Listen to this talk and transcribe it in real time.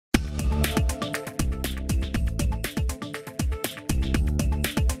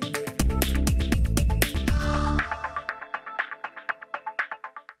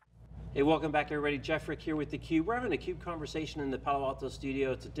Hey, welcome back everybody. Jeff Frick here with theCUBE. We're having a CUBE conversation in the Palo Alto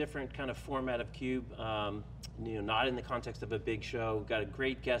studio. It's a different kind of format of CUBE, not in the context of a big show. We've got a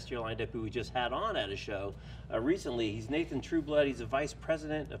great guest here lined up who we just had on at a show recently. He's Nathan Trueblood. He's a Vice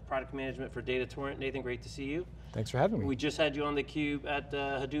President of Product Management for DataTorrent. Nathan, great to see you. Thanks for having me. We just had you on theCUBE at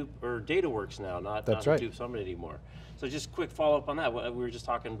Hadoop, or DataWorks now, not Hadoop Summit anymore. So just quick follow up on that. We were just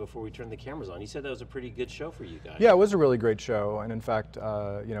talking before we turned the cameras on. You said that was a pretty good show for you guys. Yeah, it was a really great show. And in fact,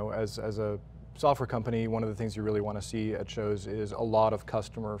 as a software company, one of the things you really want to see at shows is a lot of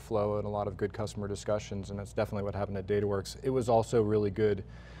customer flow and a lot of good customer discussions, and that's definitely what happened at DataWorks. It was also really good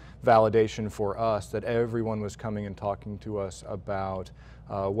validation for us that everyone was coming and talking to us about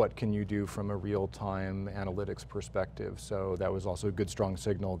what can you do from a real-time analytics perspective. So that was also a good, strong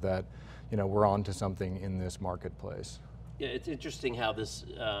signal that we're on to something in this marketplace. Yeah, it's interesting how this,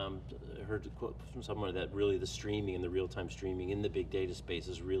 I heard a quote from someone that really the streaming and the real-time streaming in the big data space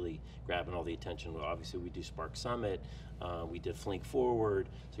is really grabbing all the attention. Well, obviously we do Spark Summit, we did Flink Forward,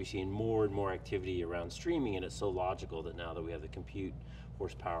 so you're seeing more and more activity around streaming, and it's so logical that now that we have the compute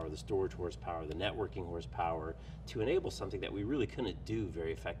horsepower, the storage horsepower, the networking horsepower to enable something that we really couldn't do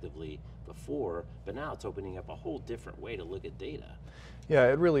very effectively before, but now it's opening up a whole different way to look at data. Yeah,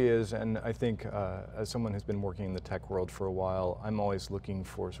 it really is, and I think as someone who's been working in the tech world for a while, I'm always looking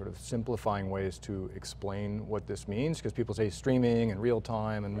for sort of simplifying ways to explain what this means, because people say streaming and real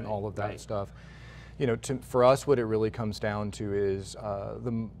time and all of that stuff. For us, what it really comes down to is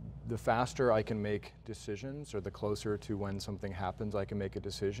the faster I can make decisions, or the closer to when something happens I can make a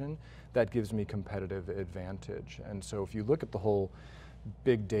decision, that gives me competitive advantage. And so if you look at the whole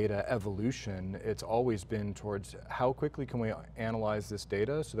big data evolution, it's always been towards how quickly can we analyze this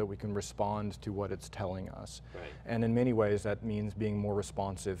data so that we can respond to what it's telling us. Right. And in many ways that means being more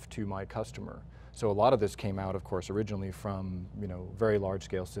responsive to my customer. So a lot of this came out, of course, originally from very large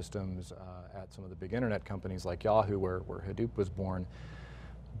scale systems at some of the big internet companies like Yahoo, where Hadoop was born.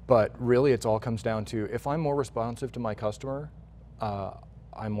 But really it all comes down to, if I'm more responsive to my customer,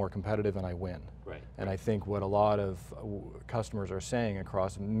 I'm more competitive and I win. Right. And I think what a lot of customers are saying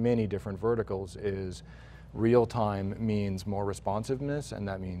across many different verticals is real time means more responsiveness, and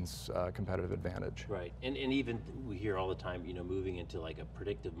that means competitive advantage. Right, and even we hear all the time, moving into like a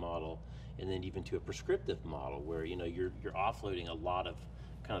predictive model, and then even to a prescriptive model where you're offloading a lot of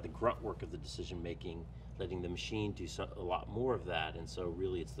kind of the grunt work of the decision making, letting the machine do a lot more of that, and so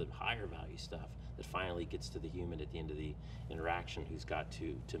really it's the higher value stuff that finally gets to the human at the end of the interaction who's got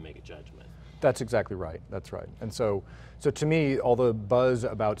to make a judgment. That's exactly right, that's right. And so to me, all the buzz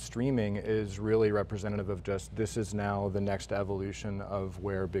about streaming is really representative of just, this is now the next evolution of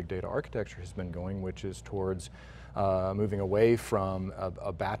where big data architecture has been going, which is towards moving away from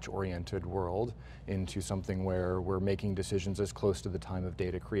a batch-oriented world into something where we're making decisions as close to the time of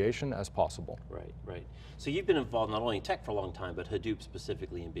data creation as possible. Right, right. So you've been involved not only in tech for a long time, but Hadoop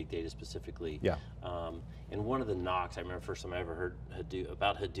specifically and big data specifically. Yeah. And one of the knocks, I remember the first time I ever heard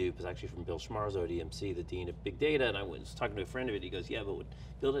about Hadoop is actually from Bill Schmarzo at EMC, the Dean of Big Data, and I was talking to a friend of it, he goes, yeah, but what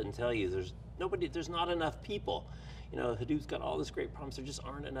Bill didn't tell you, there's not enough people. Hadoop's got all this great problems, there just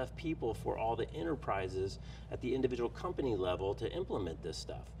aren't enough people for all the enterprises at the individual company level to implement this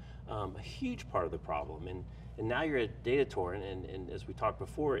stuff. A huge part of the problem, and now you're at DataTorrent, and as we talked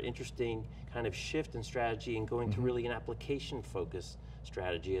before, interesting kind of shift in strategy and going to really an application-focused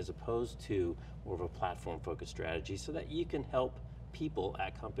strategy as opposed to more of a platform-focused strategy so that you can help people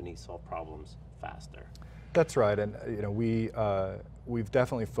at companies solve problems faster. That's right, and we've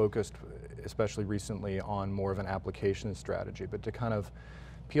definitely focused, especially recently, on more of an application strategy, but to kind of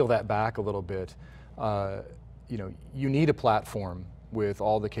peel that back a little bit, you need a platform with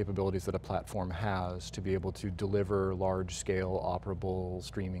all the capabilities that a platform has to be able to deliver large-scale, operable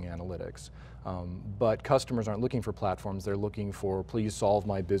streaming analytics. But customers aren't looking for platforms, they're looking for, please solve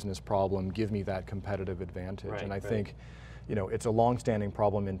my business problem, give me that competitive advantage. Right, and I think it's a long-standing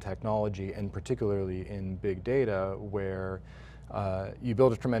problem in technology, and particularly in big data, where you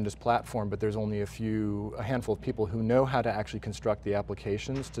build a tremendous platform, but there's only a handful of people who know how to actually construct the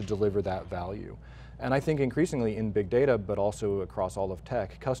applications to deliver that value. And I think increasingly in big data, but also across all of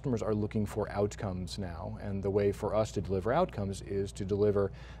tech, customers are looking for outcomes now, and the way for us to deliver outcomes is to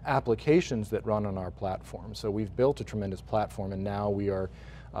deliver applications that run on our platform. So we've built a tremendous platform, and now we are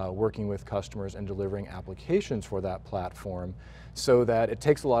working with customers and delivering applications for that platform so that it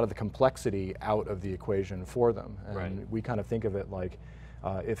takes a lot of the complexity out of the equation for them. And we kind of think of it like,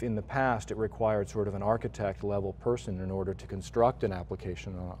 If in the past it required sort of an architect level person in order to construct an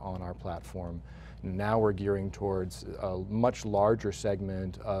application on our platform, now we're gearing towards a much larger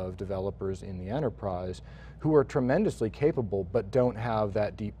segment of developers in the enterprise who are tremendously capable but don't have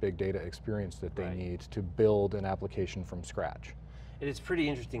that deep big data experience that they need to build an application from scratch. And it's pretty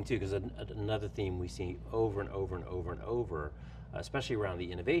interesting too, because another theme we see over and over and over and over, especially around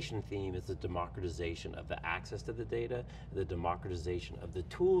the innovation theme, is the democratization of the access to the data, the democratization of the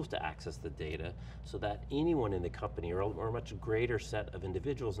tools to access the data, so that anyone in the company, or a much greater set of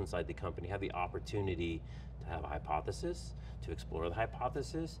individuals inside the company, have the opportunity to have a hypothesis, to explore the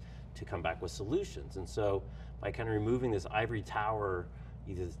hypothesis, to come back with solutions. And so, by kind of removing this ivory tower,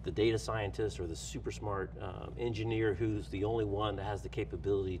 either the data scientist or the super smart engineer who's the only one that has the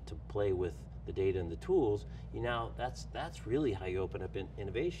capability to play with the data and the tools, that's really how you open up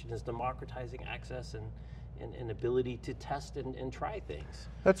innovation, is democratizing access and ability to test and try things.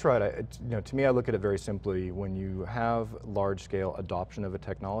 That's right. To me, I look at it very simply. When you have large-scale adoption of a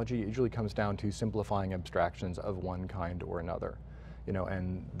technology, it usually comes down to simplifying abstractions of one kind or another.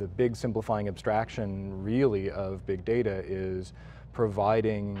 And the big simplifying abstraction really of big data is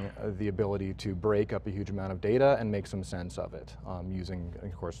providing the ability to break up a huge amount of data and make some sense of it, using,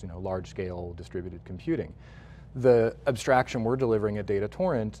 of course, large-scale distributed computing. The abstraction we're delivering at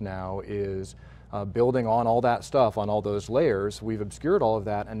DataTorrent now is building on all that stuff, on all those layers. We've obscured all of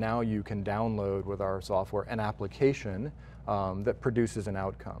that, and now you can download with our software an application that produces an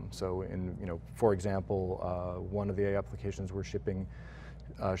outcome. So, for example, one of the applications we're shipping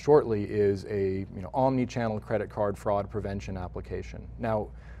shortly is a omni-channel credit card fraud prevention application. Now,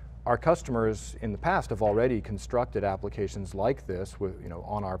 our customers in the past have already constructed applications like this with,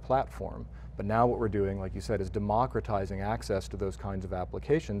 on our platform, but now what we're doing, like you said, is democratizing access to those kinds of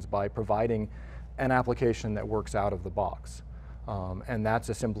applications by providing an application that works out of the box. And that's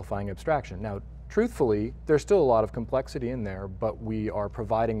a simplifying abstraction. Now, truthfully, there's still a lot of complexity in there, but we are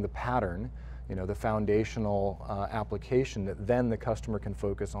providing the pattern, the foundational application that then the customer can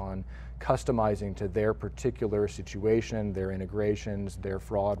focus on customizing to their particular situation, their integrations, their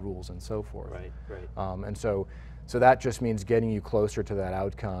fraud rules, and so forth. Right. And so that just means getting you closer to that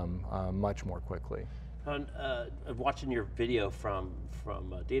outcome much more quickly. Watching your video from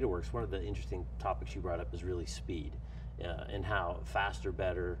DataWorks, one of the interesting topics you brought up is really speed, and how faster,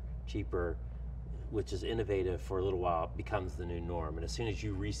 better, cheaper, which is innovative for a little while, becomes the new norm. And as soon as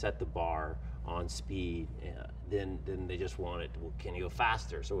you reset the bar on speed, then they just want it. Well, can you go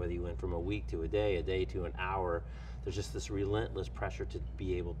faster? So whether you went from a week to a day to an hour, there's just this relentless pressure to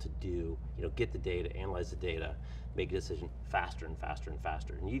be able to do, get the data, analyze the data, make a decision faster and faster and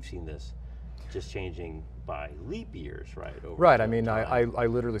faster. And you've seen this just changing by leap years, right? Right, I mean, I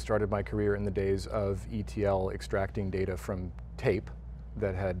literally started my career in the days of ETL extracting data from tape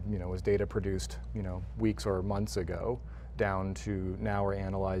that had, was data produced, weeks or months ago, down to now we're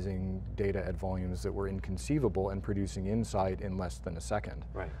analyzing data at volumes that were inconceivable and producing insight in less than a second,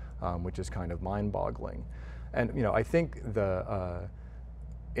 right. Which is kind of mind-boggling. And I think the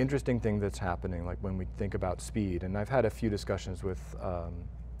interesting thing that's happening, like when we think about speed, and I've had a few discussions with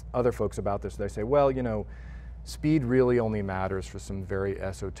other folks about this, they say, well, speed really only matters for some very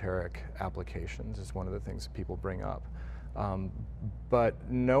esoteric applications, is one of the things that people bring up. But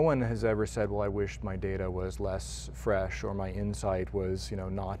no one has ever said, well, I wish my data was less fresh or my insight was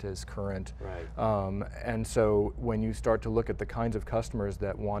not as current. Right. And so when you start to look at the kinds of customers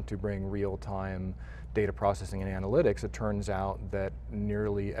that want to bring real-time data processing and analytics, it turns out that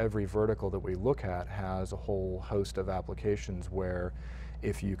nearly every vertical that we look at has a whole host of applications where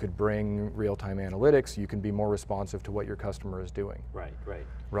if you could bring real-time analytics, you can be more responsive to what your customer is doing. Right, right.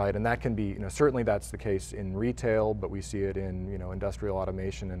 Right, and that can be, certainly that's the case in retail, but we see it in, industrial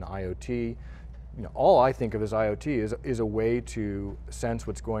automation and IoT. All I think of as IoT is a way to sense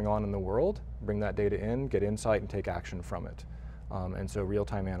what's going on in the world, bring that data in, get insight, and take action from it. And so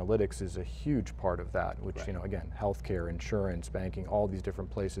real-time analytics is a huge part of that, which, right. Again, healthcare, insurance, banking, all these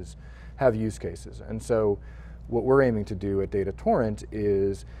different places have use cases. And so what we're aiming to do at DataTorrent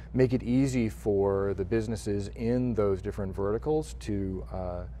is make it easy for the businesses in those different verticals to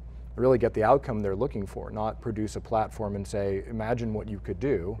really get the outcome they're looking for, not produce a platform and say, imagine what you could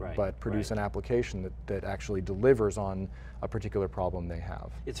do, right, but produce right. an application that actually delivers on a particular problem they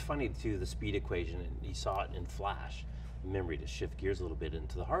have. It's funny too, the speed equation, and you saw it in Flash memory, to shift gears a little bit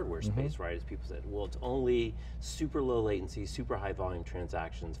into the hardware space, right? As people said, well, it's only super low latency, super high volume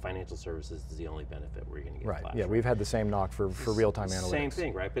transactions, financial services is the only benefit where you're going to get right. Flash. Yeah, we've had the same knock for real-time analytics. Same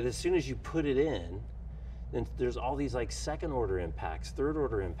thing, right? But as soon as you put it in, then there's all these like second order impacts, third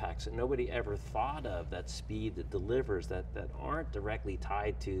order impacts that nobody ever thought of, that speed that delivers, that aren't directly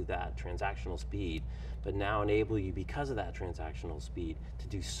tied to that transactional speed, but now enable you, because of that transactional speed, to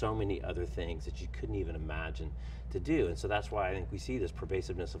do so many other things that you couldn't even imagine to do. And so that's why I think we see this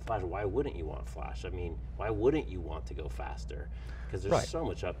pervasiveness of flash. Why wouldn't you want flash? I mean, why wouldn't you want to go faster? Because there's so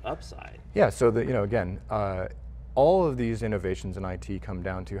much upside. Yeah, so again, all of these innovations in IT come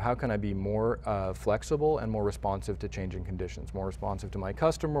down to how can I be more flexible and more responsive to changing conditions, more responsive to my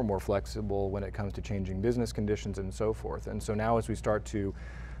customer, more flexible when it comes to changing business conditions and so forth. And so now as we start to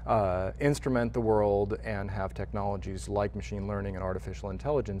instrument the world and have technologies like machine learning and artificial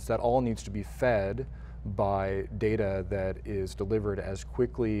intelligence, that all needs to be fed by data that is delivered as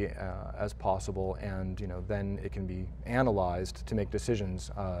quickly as possible, and then it can be analyzed to make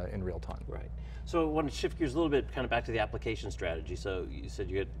decisions in real time. Right. So I want to shift gears a little bit, kind of back to the application strategy. So you said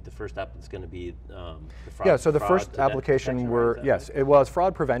you had the first app that's going to be the fraud. Yeah, so the first application it was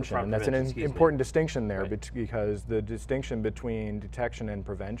fraud prevention, and that's an important distinction there, because the distinction between detection and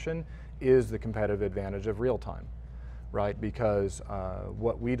prevention is the competitive advantage of real time. Right, because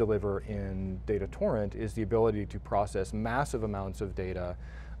what we deliver in DataTorrent is the ability to process massive amounts of data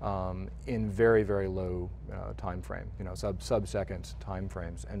in very, very low time frame, sub-second time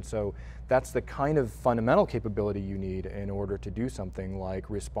frames. And so that's the kind of fundamental capability you need in order to do something like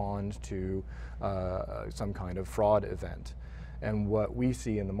respond to some kind of fraud event. And what we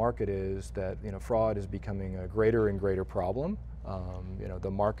see in the market is that fraud is becoming a greater and greater problem. The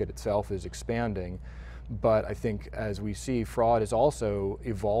market itself is expanding. But I think as we see, fraud is also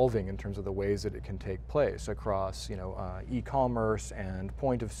evolving in terms of the ways that it can take place across e-commerce and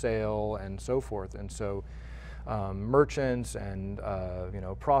point of sale and so forth. And so merchants and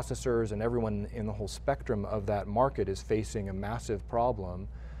processors and everyone in the whole spectrum of that market is facing a massive problem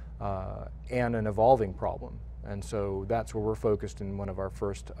and an evolving problem. And so that's where we're focused in one of our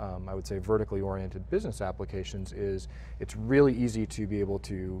first, I would say, vertically oriented business applications. Is it's really easy to be able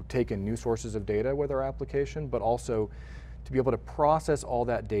to take in new sources of data with our application, but also to be able to process all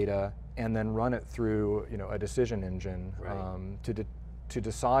that data and then run it through a decision engine to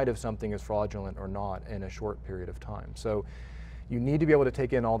decide if something is fraudulent or not in a short period of time. So you need to be able to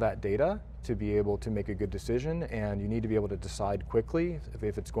take in all that data to be able to make a good decision, and you need to be able to decide quickly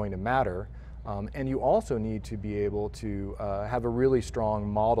if it's going to matter. And you also need to be able to have a really strong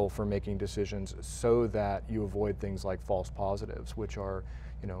model for making decisions so that you avoid things like false positives, which are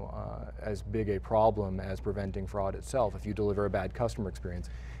as big a problem as preventing fraud itself if you deliver a bad customer experience.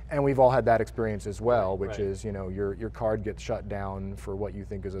 And we've all had that experience as well, which is your card gets shut down for what you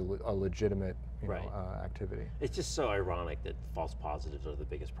think is a legitimate activity. It's just so ironic that false positives are the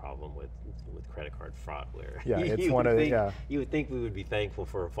biggest problem with credit card fraud. Where it's you would think we would be thankful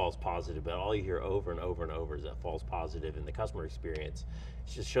for a false positive, but all you hear over and over and over is that false positive in the customer experience.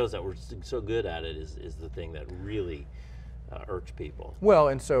 It just shows that we're so good at it is the thing that really irks people. Well,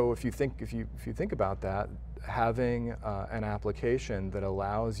 and so if you think about that, having an application that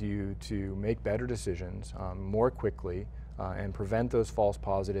allows you to make better decisions more quickly and prevent those false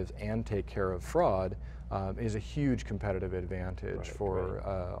positives and take care of fraud is a huge competitive advantage for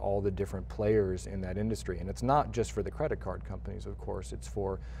all the different players in that industry. And it's not just for the credit card companies, of course, it's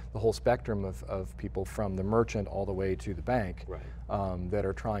for the whole spectrum of people, from the merchant all the way to the bank, that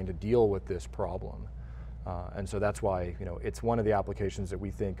are trying to deal with this problem. And so that's why it's one of the applications that we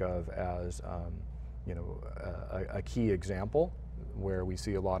think of as a key example where we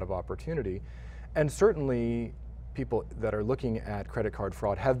see a lot of opportunity. And certainly people that are looking at credit card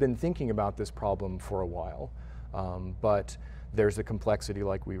fraud have been thinking about this problem for a while, but there's a complexity,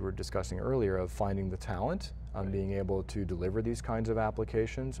 like we were discussing earlier, of finding the talent, being able to deliver these kinds of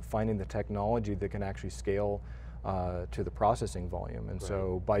applications, finding the technology that can actually scale to the processing volume. And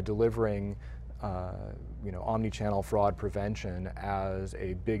so by delivering omni-channel fraud prevention as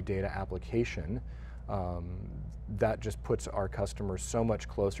a big data application, that just puts our customers so much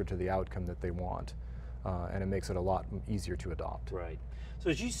closer to the outcome that they want. And it makes it a lot easier to adopt. Right. So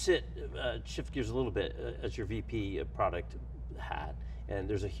as you shift gears a little bit as your VP of product hat, and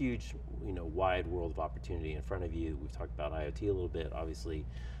there's a huge, wide world of opportunity in front of you. We've talked about IoT a little bit, obviously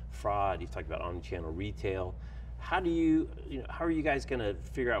fraud, you've talked about omni-channel retail. How are you guys going to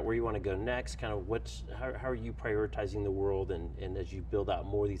figure out where you want to go next? Kind of how are you prioritizing the world, and as you build out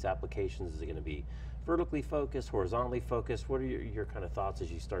more of these applications, is it going to be vertically focused, horizontally focused? What are your kind of thoughts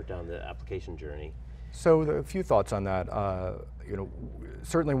as you start down the application journey? So a few thoughts on that.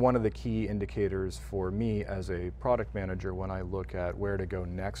 Certainly one of the key indicators for me as a product manager when I look at where to go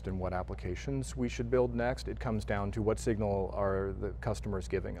next and what applications we should build next, it comes down to what signal are the customers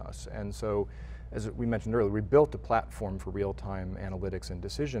giving us. And so as we mentioned earlier, we built a platform for real-time analytics and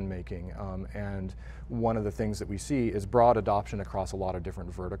decision making, and one of the things that we see is broad adoption across a lot of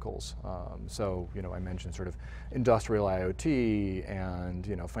different verticals. So, I mentioned sort of industrial IoT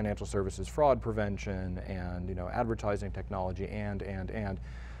and, financial services fraud prevention and, advertising technology and.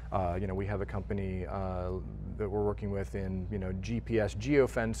 We have a company that we're working with in, GPS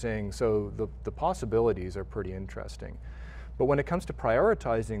geofencing, so the possibilities are pretty interesting. But when it comes to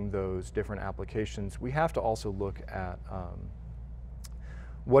prioritizing those different applications, we have to also look at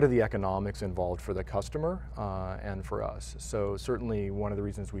what are the economics involved for the customer and for us. So certainly one of the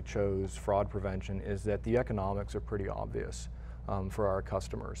reasons we chose fraud prevention is that the economics are pretty obvious for our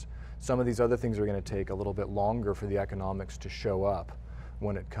customers. Some of these other things are going to take a little bit longer for the economics to show up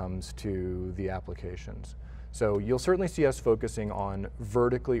when it comes to the applications. So you'll certainly see us focusing on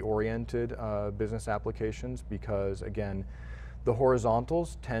vertically oriented business applications because, again, the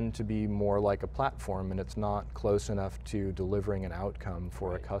horizontals tend to be more like a platform and it's not close enough to delivering an outcome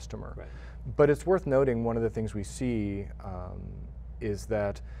for a customer. Right. But it's worth noting one of the things we see is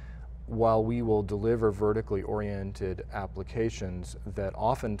that while we will deliver vertically oriented applications, that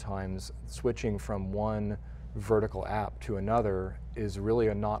oftentimes switching from one vertical app to another is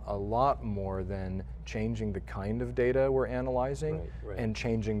really not a lot more than changing the kind of data we're analyzing and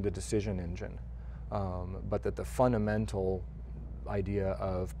changing the decision engine. But that the fundamental idea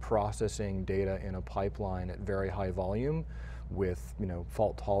of processing data in a pipeline at very high volume with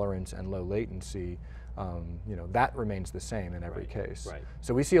fault tolerance and low latency, that remains the same in every case.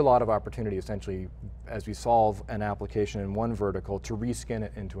 So we see a lot of opportunity essentially as we solve an application in one vertical to reskin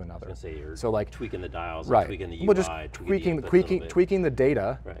it into another. I was going to say you're so like tweaking the dials, and tweaking the UI, well, just tweaking the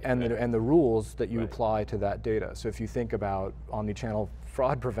data and the rules that you apply to that data. So if you think about omnichannel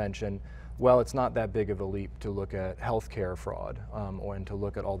fraud prevention, well, it's not that big of a leap to look at healthcare fraud and to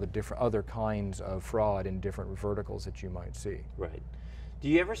look at all the different other kinds of fraud in different verticals that you might see. Right. Do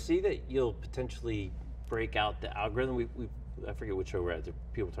you ever see that you'll potentially break out the algorithm? I forget which show we're at.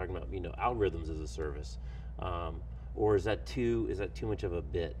 People talking about algorithms as a service, or is that too much of a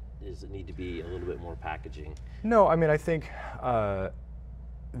bit? Does it need to be a little bit more packaging? No, I mean I think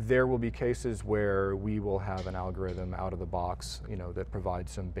there will be cases where we will have an algorithm out of the box, that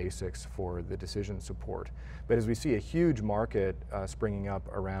provides some basics for the decision support. But as we see a huge market springing up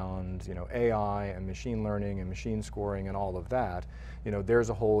around, AI and machine learning and machine scoring and all of that, there's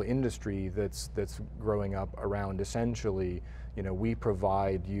a whole industry that's growing up around essentially, we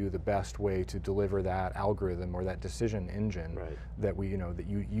provide you the best way to deliver that algorithm or that decision engine that that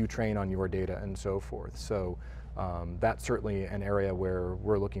you train on your data and so forth. So. That's certainly an area where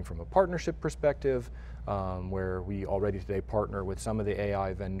we're looking from a partnership perspective, where we already today partner with some of the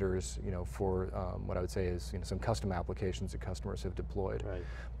AI vendors, for what I would say is some custom applications that customers have deployed.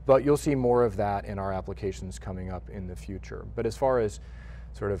 But you'll see more of that in our applications coming up in the future. But as far as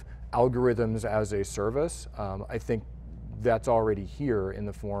sort of algorithms as a service, I think that's already here in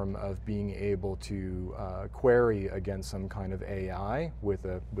the form of being able to query against some kind of AI with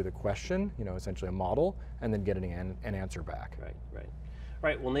a question, essentially a model, and then getting an answer back.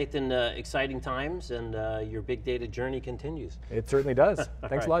 Right. Well, Nathan, exciting times, and your big data journey continues. It certainly does.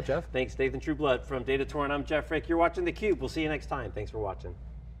 Thanks a lot, Jeff. Thanks, Nathan Trueblood from DataTorrent. I'm Jeff Frick. You're watching theCUBE. We'll see you next time. Thanks for watching.